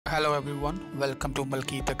Hello everyone, welcome to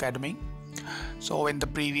Malkeet Academy. So in the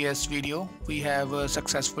previous video we have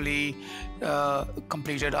successfully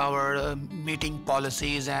completed our meeting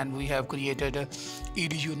policies, and we have created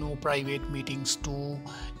edu no private meetings too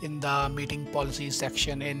in the meeting policies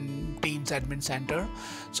section in Teams Admin Center.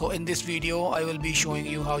 So in this video I will be showing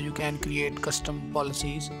you how you can create custom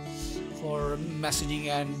policies for messaging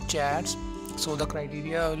and chats. So the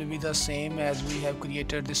criteria will be the same as we have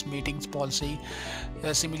created this meetings policy.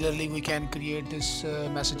 Similarly, we can create this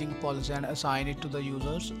messaging policy and assign it to the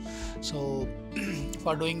users. So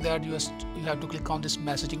for doing that, you have to click on this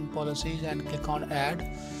messaging policies and click on add.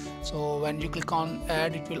 So when you click on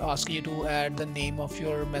add, it will ask you to add the name of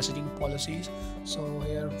your messaging policies. So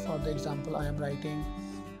here for the example, I am writing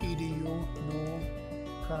edu no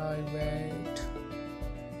private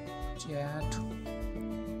chat.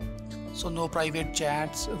 So no private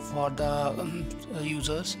chats for the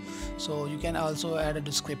users. So you can also add a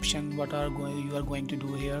description what you are going to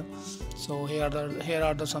do here. So here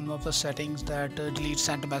are the some of the settings that delete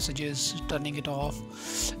sent messages, turning it off,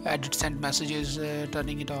 edit sent messages,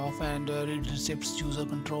 turning it off, and read receipts user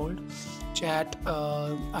controlled. Chat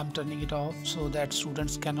I'm turning it off so that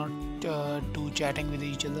students cannot do chatting with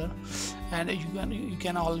each other. And you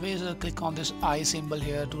can always click on this I symbol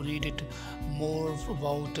here to read it more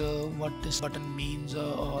about what this button means,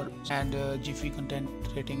 and GIF content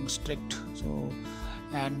rating strict, so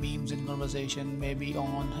and memes in conversation maybe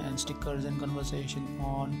on, and stickers in conversation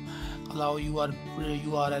on. Allow URL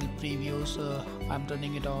previews, I'm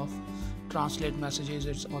turning it off. Translate messages,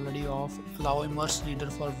 it's already off. Allow immerse reader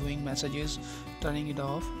for viewing messages, turning it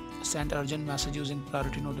off. Send urgent messages in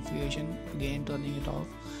priority notification, again turning it off.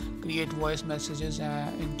 Create voice messages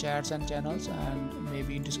in chats and channels, and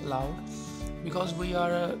maybe disallowed, because we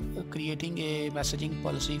are creating a messaging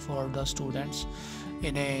policy for the students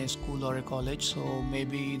in a school or a college. So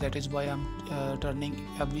maybe that is why I'm turning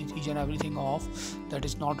each and everything off that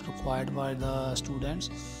is not required by the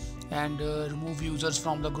students. And remove users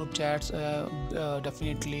from the group chats,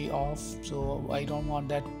 definitely off. So I don't want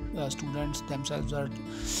that students themselves are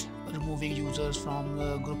removing users from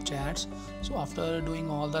group chats. So after doing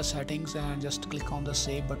all the settings, and just click on the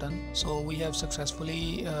save button. So we have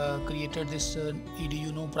successfully created this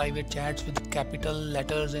edu no private chats with capital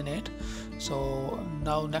letters in it. So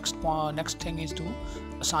now next thing is to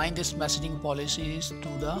assign this messaging policies to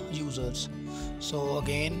the users. So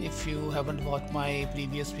again, if you haven't watched my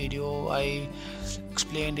previous video, I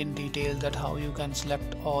explained in detail that how you can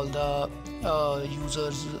select all the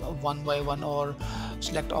users one by one, or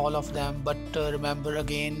select all of them. But remember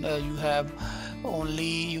again,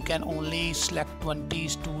 you can only select 20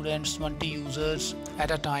 students, 20 users at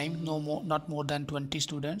a time, not more than 20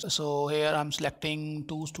 students. So here I'm selecting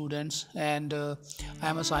 2 students, and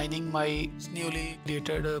I'm assigning my newly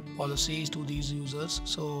created policies to these users.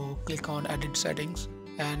 So click on edit settings,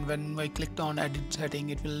 and when I clicked on edit setting,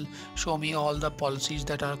 it will show me all the policies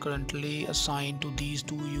that are currently assigned to these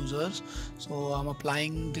 2 users. So I'm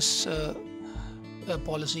applying this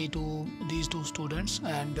policy to these 2 students,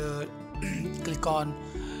 and click on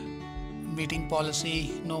meeting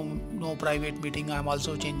policy, no private meeting. I'm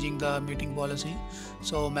also changing the meeting policy.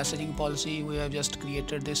 So messaging policy, we have just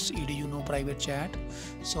created this edu no private chat.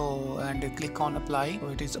 So and click on apply. So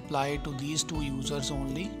it is applied to these 2 users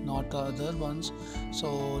only, not the other ones.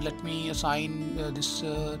 So let me assign this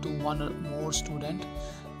to one more student,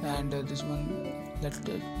 and this one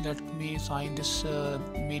let me assign this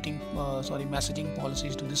messaging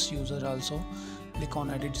policies to this user also. Click on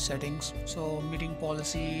edit settings. So meeting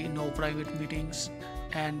policy, no private meetings,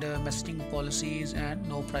 and messaging policies, and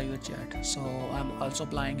no private chat. So I'm also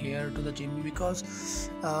applying here to the Jimmy, because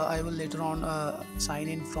I will later on sign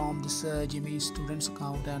in from this Jimmy students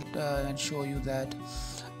account, and show you that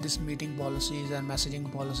this meeting policies and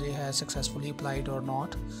messaging policy has successfully applied or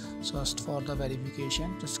not. So just for the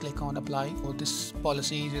verification, just click on apply. So this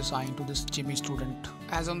policy is assigned to this Jimmy student.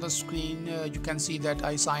 As on the screen, you can see that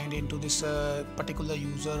I signed into this particular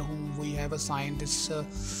user whom we have assigned this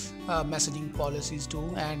messaging policies to.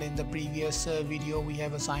 And in the previous video, we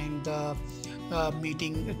have assigned the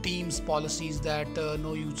meeting teams policies that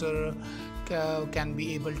no user can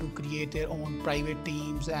be able to create their own private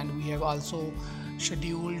teams. And we have also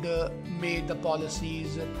made the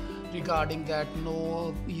policies regarding that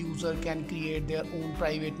no user can create their own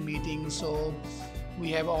private meetings. So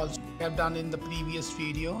we have done in the previous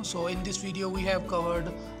video. So in this video we have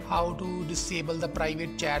covered how to disable the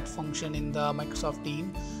private chat function in the Microsoft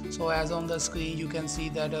Teams. So as on the screen you can see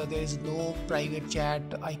that there is no private chat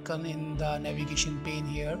icon in the navigation pane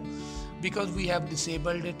here. because we have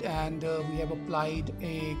disabled it, and we have applied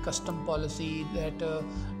a custom policy that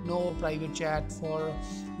no private chat for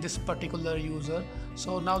this particular user.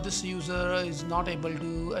 So now this user is not able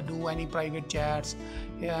to do any private chats,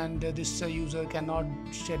 and this user cannot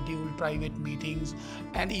schedule private meetings,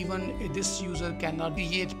 and even this user cannot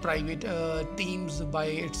create private teams by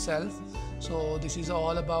itself. So this is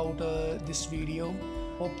all about this video.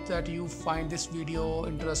 Hope that you find this video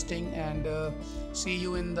interesting, and see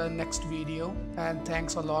you in the next video, and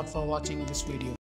thanks a lot for watching this video.